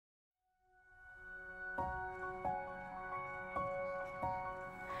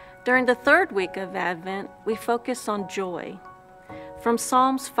During the third week of Advent, we focus on joy. From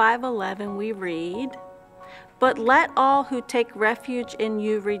Psalms 5:11 we read, "But let all who take refuge in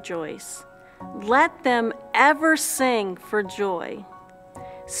you rejoice. Let them ever sing for joy.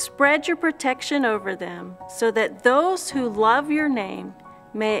 Spread your protection over them so that those who love your name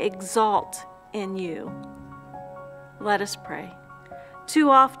may exalt in you." Let us pray. Too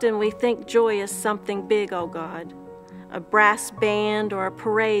often we think joy is something big, oh God. A brass band or a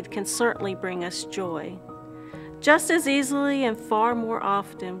parade can certainly bring us joy. Just as easily and far more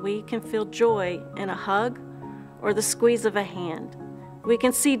often, we can feel joy in a hug or the squeeze of a hand. We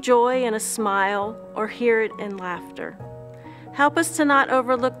can see joy in a smile or hear it in laughter. Help us to not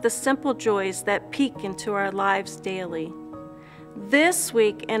overlook the simple joys that peek into our lives daily. This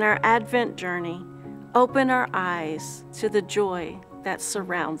week in our Advent journey, open our eyes to the joy that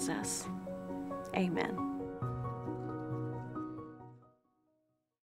surrounds us. Amen.